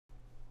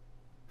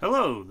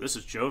Hello, this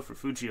is Joe for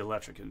Fuji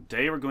Electric, and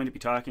today we're going to be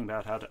talking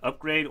about how to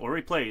upgrade or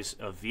replace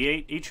a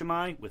V8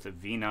 HMI with a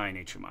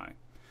V9 HMI.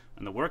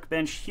 On the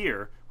workbench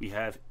here, we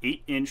have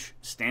 8-inch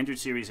standard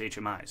series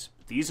HMIs.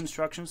 These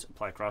instructions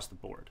apply across the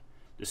board.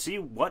 To see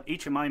what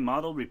HMI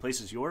model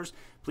replaces yours,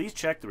 please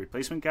check the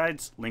replacement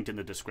guides linked in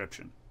the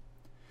description.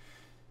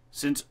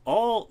 Since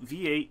all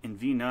V8 and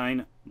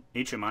V9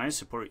 HMIs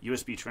support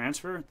USB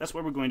transfer, that's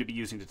what we're going to be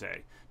using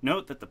today.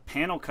 Note that the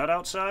panel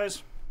cutout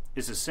size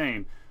is the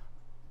same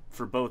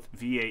for both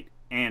V8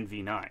 and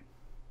V9.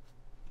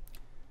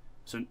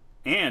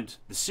 And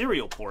the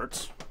serial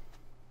ports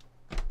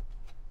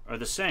are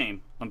the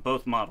same on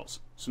both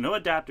models, so no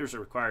adapters are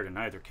required in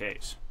either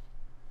case.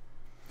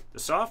 The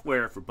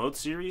software for both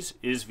series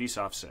is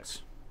VSoft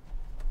 6.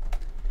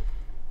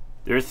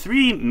 There are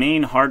three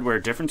main hardware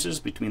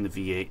differences between the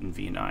V8 and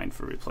V9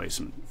 for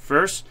replacement.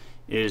 First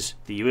is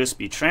the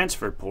USB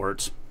transfer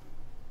ports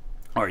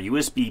are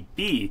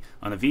USB-B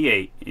on the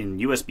V8 and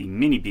USB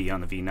Mini-B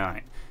on the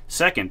V9.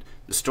 Second,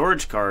 the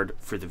storage card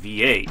for the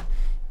V8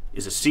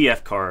 is a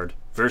CF card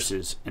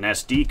versus an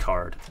SD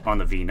card on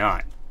the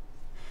V9.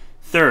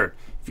 Third,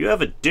 if you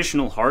have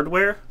additional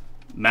hardware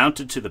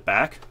mounted to the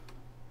back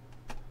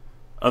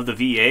of the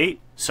V8,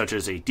 such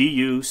as a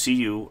DU,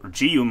 CU, or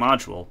GU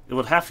module, it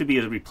will have to be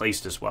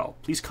replaced as well.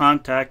 Please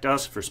contact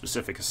us for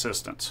specific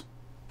assistance.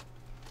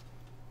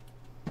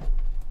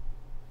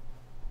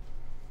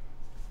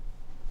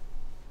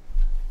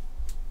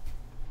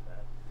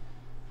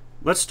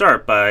 Let's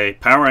start by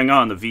powering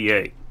on the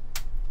V8.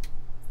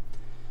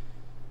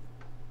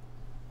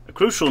 A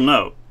crucial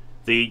note,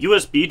 the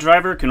USB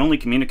driver can only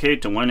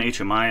communicate to one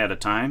HMI at a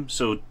time,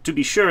 so to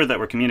be sure that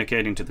we're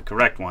communicating to the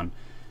correct one,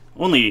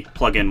 only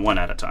plug in one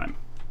at a time.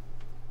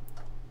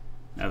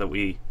 Now that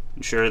we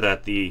ensure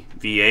that the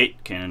V8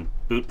 can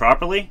boot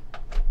properly,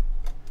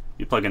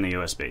 you plug in the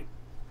USB.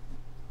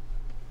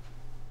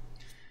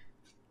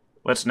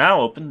 Let's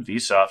now open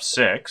VSoft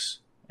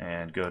 6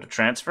 and go to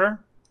Transfer,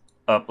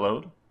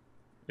 Upload.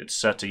 It's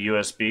set to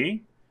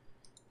USB,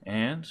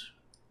 and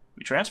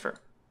we transfer.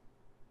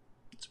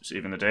 It's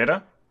receiving the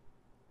data.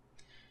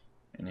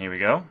 And here we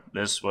go.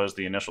 This was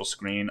the initial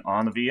screen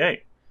on the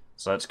V8.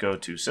 So let's go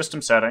to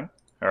System Setting,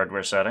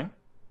 Hardware Setting.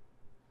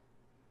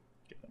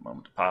 Give it a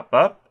moment to pop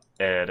up,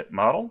 Edit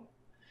Model.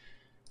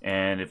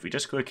 And if we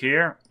just click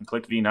here and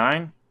click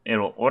V9, it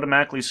will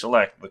automatically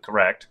select the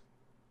correct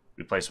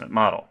replacement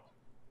model.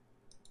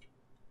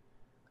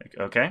 Click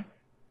OK.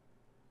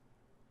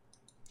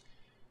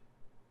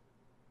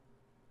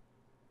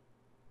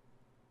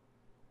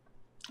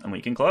 And we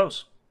can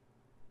close.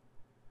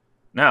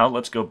 Now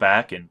let's go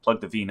back and plug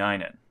the V9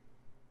 in.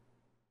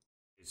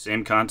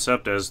 Same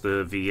concept as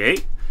the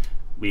V8.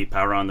 We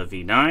power on the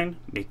V9,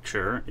 make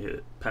sure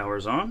it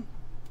powers on,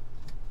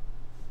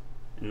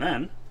 and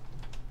then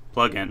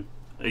plug in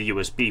a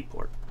USB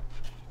port.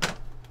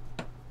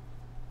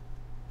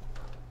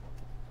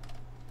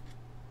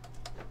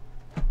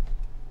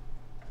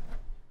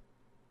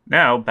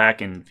 Now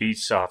back in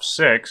VSoft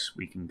 6,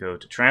 we can go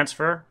to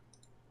Transfer,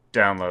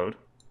 Download,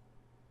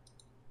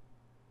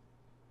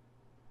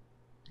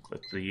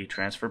 click the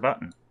transfer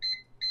button.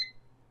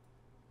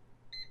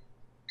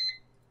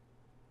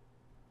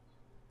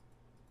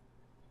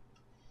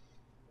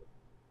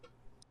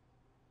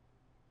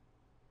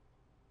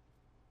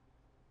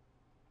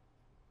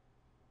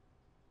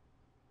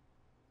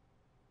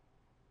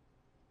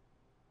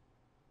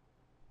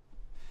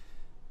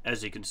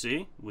 As you can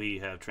see, we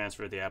have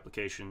transferred the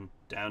application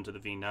down to the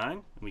V9,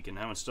 and we can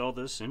now install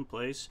this in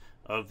place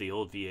of the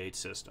old V8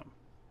 system.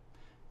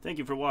 Thank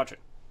you for watching.